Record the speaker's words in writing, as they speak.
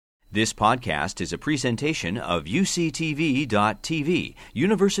This podcast is a presentation of UCTV.tv,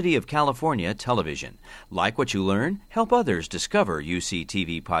 University of California Television. Like what you learn? Help others discover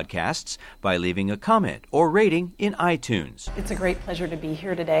UCTV podcasts by leaving a comment or rating in iTunes. It's a great pleasure to be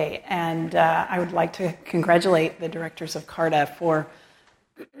here today, and I would like to congratulate the directors of CARTA for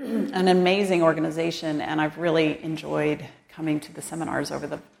an amazing organization, and I've really enjoyed coming to the seminars over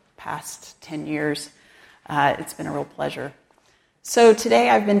the past 10 years. It's been a real pleasure. So today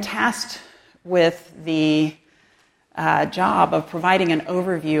I've been tasked with the job of providing an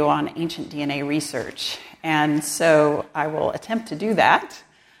overview on ancient DNA research. And so I will attempt to do that.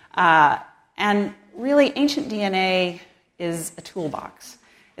 And really, ancient DNA is a toolbox.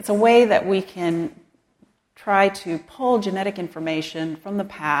 It's a way that we can try to pull genetic information from the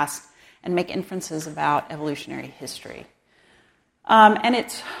past and make inferences about evolutionary history. And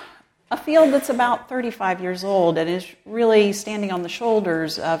it's a field that's about 35 years old and is really standing on the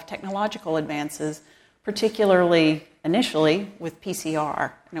shoulders of technological advances, particularly initially with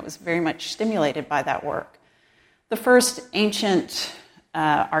PCR, and it was very much stimulated by that work. The first ancient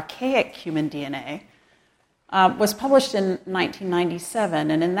archaic human DNA was published in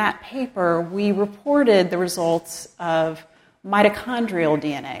 1997, and in that paper we reported the results of mitochondrial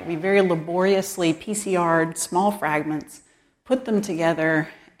DNA. We very laboriously PCR'd small fragments, put them together,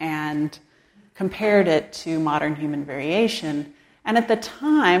 and compared it to modern human variation. And at the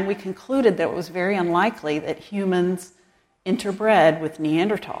time, we concluded that it was very unlikely that humans interbred with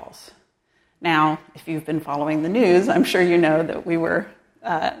Neanderthals. Now, if you've been following the news, I'm sure you know that we were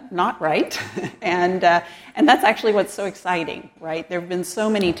not right. and that's actually what's so exciting, right? There have been so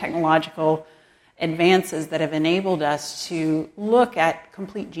many technological advances that have enabled us to look at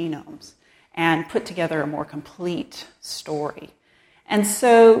complete genomes and put together a more complete story. And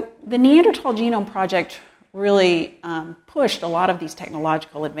so the Neanderthal Genome Project really pushed a lot of these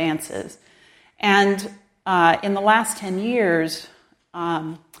technological advances. And in the last 10 years,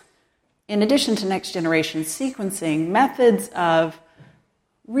 in addition to next-generation sequencing, methods of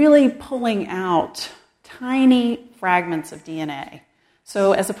really pulling out tiny fragments of DNA.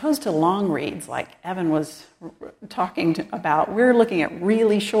 So as opposed to long reads, like Evan was talking about, we're looking at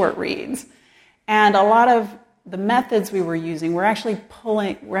really short reads. And a lot of the methods we were using, we're actually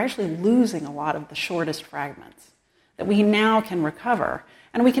losing a lot of the shortest fragments that we now can recover.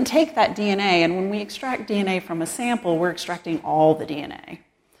 And we can take that DNA, and when we extract DNA from a sample, we're extracting all the DNA.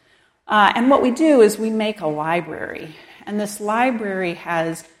 And what we do is we make a library. And this library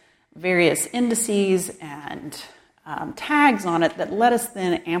has various indices and tags on it that let us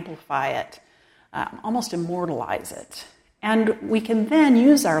then amplify it, almost immortalize it. And we can then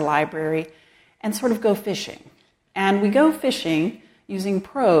use our library and sort of go fishing. And we go fishing using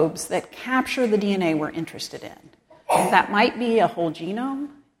probes that capture the DNA we're interested in. That might be a whole genome,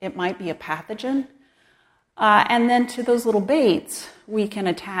 it might be a pathogen, and then to those little baits, we can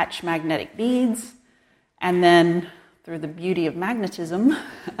attach magnetic beads, and then, through the beauty of magnetism,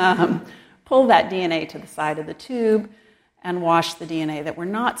 pull that DNA to the side of the tube and wash the DNA that we're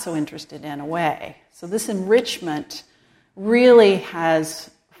not so interested in away. So this enrichment really has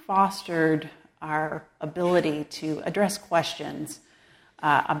fostered our ability to address questions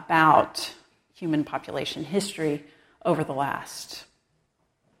about human population history over the last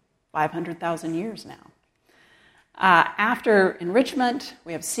 500,000 years now. After enrichment,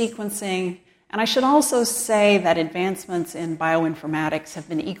 we have sequencing, and I should also say that advancements in bioinformatics have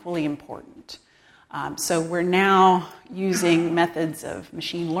been equally important. So we're now using methods of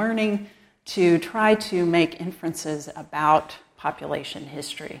machine learning to try to make inferences about population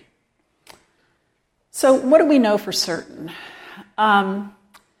history. So what do we know for certain?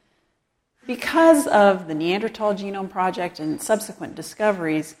 Because of the Neanderthal Genome Project and subsequent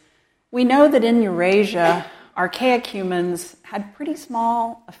discoveries, we know that in Eurasia, archaic humans had pretty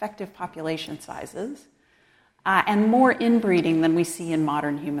small effective population sizes and more inbreeding than we see in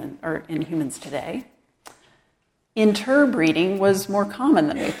modern humans today. Interbreeding was more common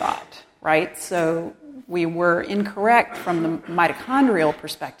than we thought, right? So we were incorrect from the mitochondrial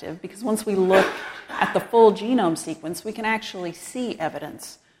perspective, because once we look at the full genome sequence, we can actually see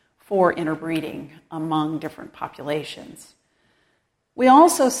evidence for interbreeding among different populations. We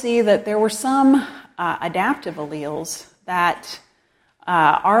also see that there were some adaptive alleles that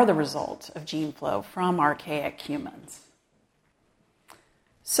are the result of gene flow from archaic humans.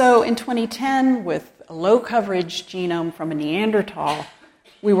 So in 2010, with a low-coverage genome from a Neanderthal,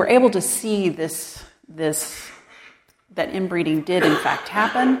 we were able to see that inbreeding did in fact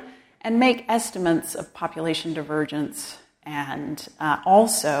happen, and make estimates of population divergence, and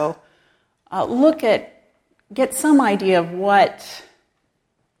also get some idea of what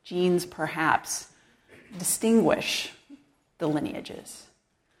genes perhaps distinguish the lineages.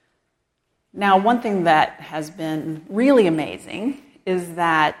 Now, one thing that has been really amazing is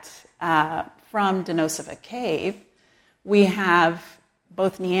that from Denosova Cave, we have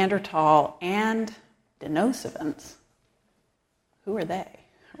both Neanderthal and Denosovans. Who are they,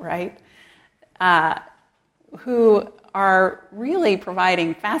 right? Who are really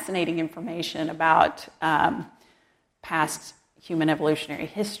providing fascinating information about past human evolutionary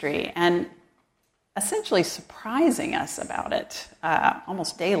history and essentially surprising us about it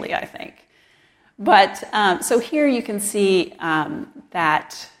almost daily, I think. But so here you can see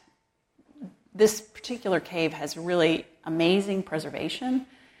that this particular cave has really amazing preservation.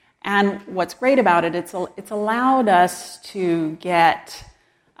 And what's great about it, it's allowed us to get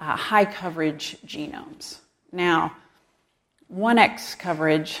high coverage genomes. Now, 1x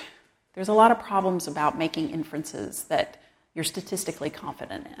coverage, there's a lot of problems about making inferences that you're statistically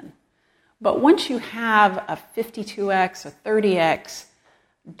confident in. But once you have a 52x or 30x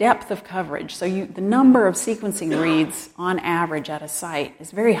depth of coverage, so the number of sequencing reads on average at a site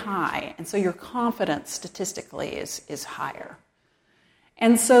is very high, and so your confidence statistically is higher.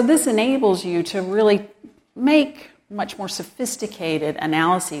 And so this enables you to really make much more sophisticated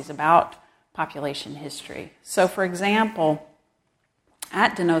analyses about population history. So for example,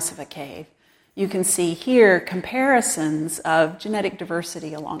 at Denosova Cave, you can see here comparisons of genetic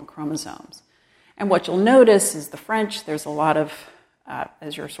diversity along chromosomes. And what you'll notice is the French, there's a lot of,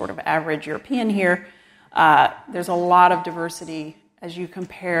 as your sort of average European here, there's a lot of diversity as you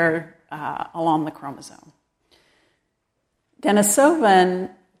compare along the chromosome. Denisovan,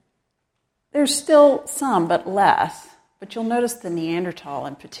 there's still some, but less. But you'll notice the Neanderthal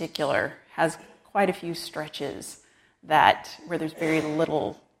in particular has quite a few stretches where there's very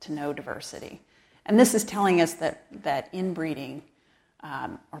little to no diversity. And this is telling us that inbreeding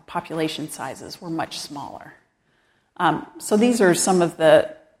or population sizes were much smaller. So these are some of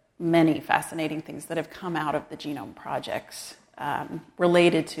the many fascinating things that have come out of the genome projects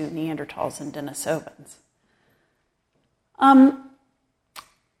related to Neanderthals and Denisovans.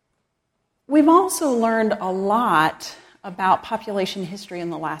 We've also learned a lot about population history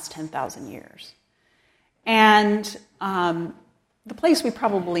in the last 10,000 years. And the place we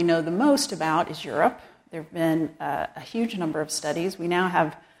probably know the most about is Europe. There have been a huge number of studies. We now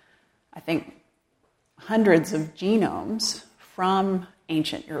have, I think, hundreds of genomes from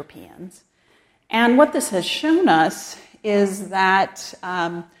ancient Europeans. And what this has shown us is that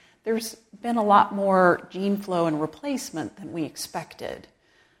there's been a lot more gene flow and replacement than we expected.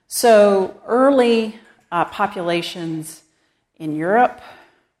 So early populations in Europe,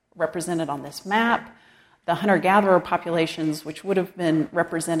 represented on this map, the hunter-gatherer populations, which would have been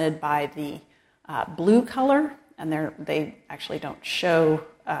represented by the blue color, and they actually don't show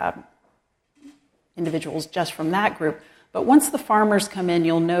individuals just from that group. But once the farmers come in,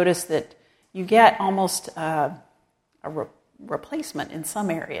 you'll notice that you get almost a replacement in some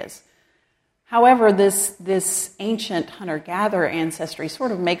areas. However, this ancient hunter-gatherer ancestry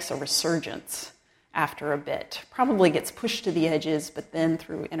sort of makes a resurgence after a bit. Probably gets pushed to the edges, but then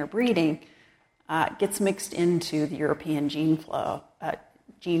through interbreeding, gets mixed into the European gene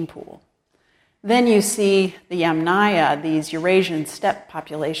pool. Then you see the Yamnaya, these Eurasian steppe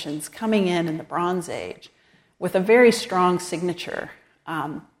populations, coming in the Bronze Age with a very strong signature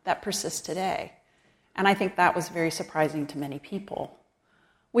that persists today. And I think that was very surprising to many people.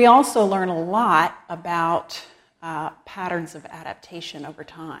 We also learn a lot about patterns of adaptation over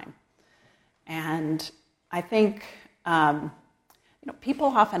time. And I think people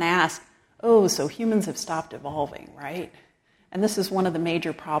often ask, oh, so humans have stopped evolving, right? And this is one of the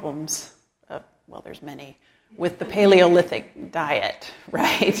major problems, there's many, with the Paleolithic diet,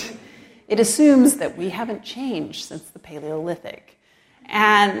 right? It assumes that we haven't changed since the Paleolithic.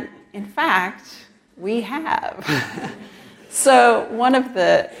 And in fact, we have. So one of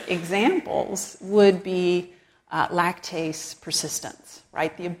the examples would be lactase persistence,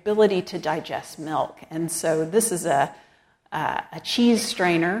 right? The ability to digest milk. And so this is a cheese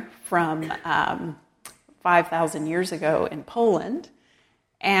strainer from 5,000 years ago in Poland.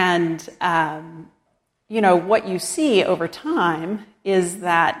 And, what you see over time is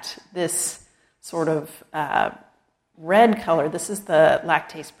that this sort of red color, this is the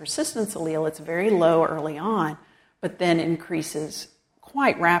lactase persistence allele. It's very low early on, but then increases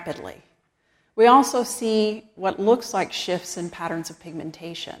quite rapidly. We also see what looks like shifts in patterns of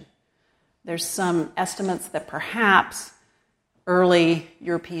pigmentation. There's some estimates that perhaps early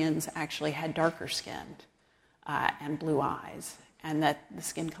Europeans actually had darker skin and blue eyes, and that the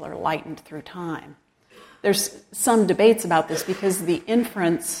skin color lightened through time. there's some debates about this because the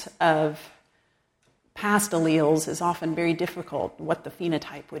inference of past alleles is often very difficult, what the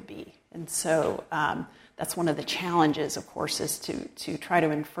phenotype would be. And so that's one of the challenges, of course, is to try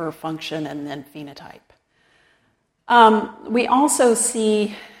to infer function and then phenotype. We also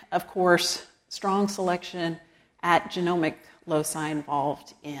see, of course, strong selection at genomic loci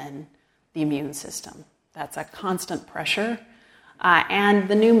involved in the immune system. That's a constant pressure. And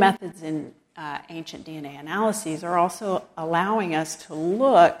the new methods in ancient DNA analyses are also allowing us to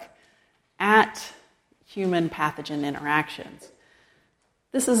look at human pathogen interactions.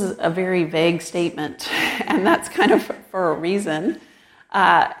 This is a very vague statement, and that's kind of for a reason.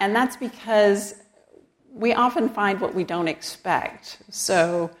 And that's because we often find what we don't expect.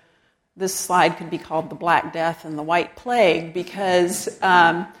 So this slide could be called the Black Death and the White Plague because,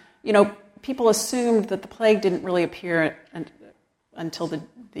 people assumed that the plague didn't really appear until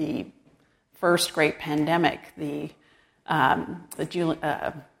the first great pandemic, the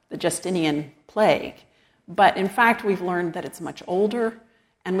Justinian plague. But in fact, we've learned that it's much older,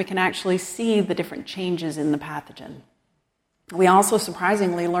 and we can actually see the different changes in the pathogen. We also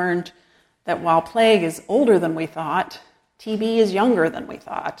surprisingly learned that while plague is older than we thought, TB is younger than we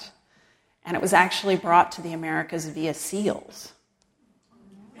thought. And it was actually brought to the Americas via seals.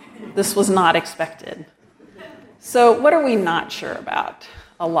 This was not expected. So what are we not sure about?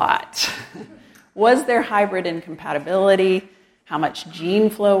 A lot. Was there hybrid incompatibility? How much gene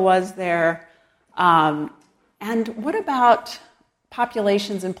flow was there? And what about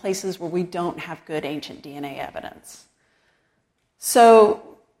populations in places where we don't have good ancient DNA evidence?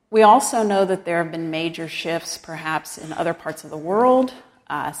 So we also know that there have been major shifts perhaps in other parts of the world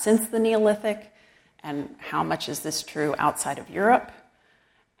since the Neolithic, and how much is this true outside of Europe?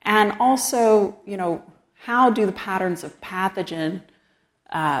 And also, how do the patterns of pathogen,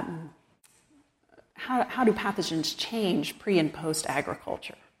 how do pathogens change pre and post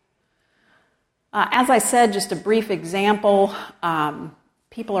agriculture? As I said, just a brief example,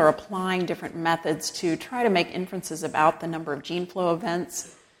 people are applying different methods to try to make inferences about the number of gene flow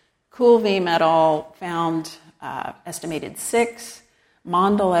events. Coolveem et al. Found estimated 6.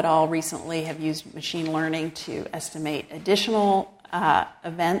 Mondal et al. Recently have used machine learning to estimate additional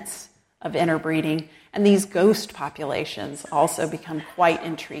events of interbreeding, and these ghost populations also become quite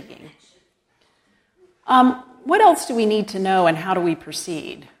intriguing. What else do we need to know, and how do we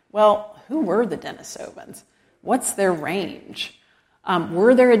proceed? Well, who were the Denisovans? What's their range?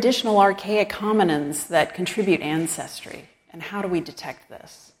 Were there additional archaic hominins that contribute ancestry? And how do we detect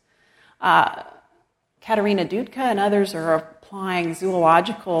this? Katarina Dudka and others are applying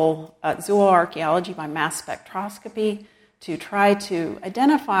zooarchaeology by mass spectroscopy to try to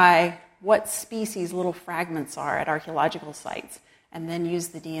identify what species little fragments are at archaeological sites, and then use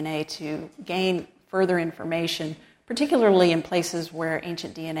the DNA to gain further information, particularly in places where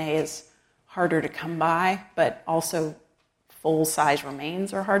ancient DNA is harder to come by, but also full-size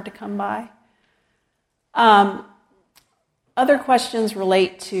remains are hard to come by. Other questions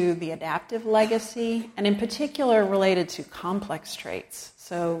relate to the adaptive legacy, and in particular related to complex traits.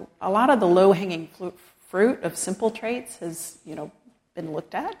 So a lot of the low-hanging fruit of simple traits has, been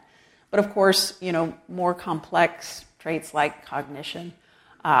looked at, but of course, more complex traits like cognition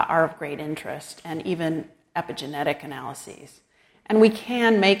are of great interest, and even epigenetic analyses. And we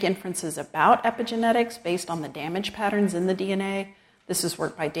can make inferences about epigenetics based on the damage patterns in the DNA. This is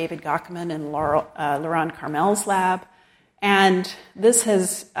work by David Gockeman and Laurent Carmel's lab. And this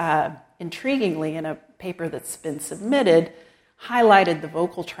has, intriguingly, in a paper that's been submitted, highlighted the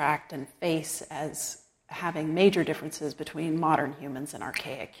vocal tract and face as having major differences between modern humans and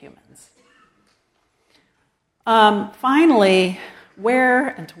archaic humans. Finally, where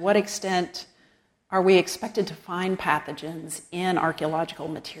and to what extent are we expected to find pathogens in archaeological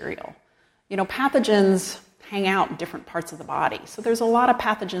material? Pathogens hang out in different parts of the body. So there's a lot of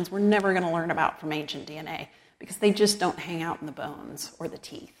pathogens we're never going to learn about from ancient DNA because they just don't hang out in the bones or the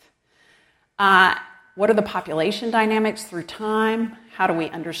teeth. What are the population dynamics through time? How do we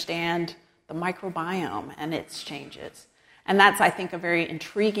understand the microbiome and its changes? And that's, I think, a very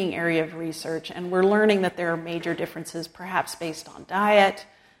intriguing area of research. And we're learning that there are major differences, perhaps based on diet.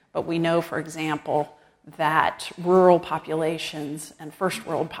 But we know, for example, that rural populations and first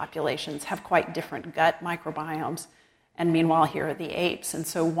world populations have quite different gut microbiomes. And meanwhile, here are the apes. And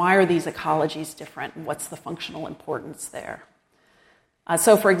so why are these ecologies different? And what's the functional importance there?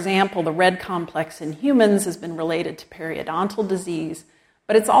 So, for example, the red complex in humans has been related to periodontal disease,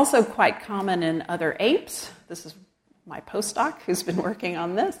 but it's also quite common in other apes. This is my postdoc who's been working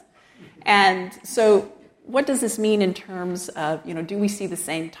on this. And so what does this mean in terms of, do we see the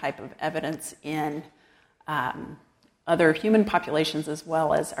same type of evidence in other human populations as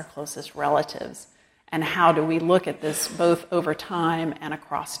well as our closest relatives. And how do we look at this both over time and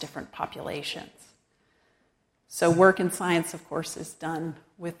across different populations? So work in science, of course, is done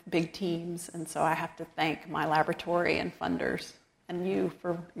with big teams, and so I have to thank my laboratory and funders and you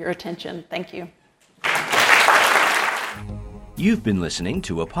for your attention. Thank you. You've been listening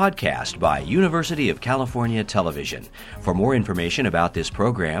to a podcast by University of California Television. For more information about this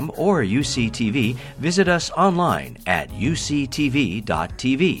program or UCTV, visit us online at uctv.tv.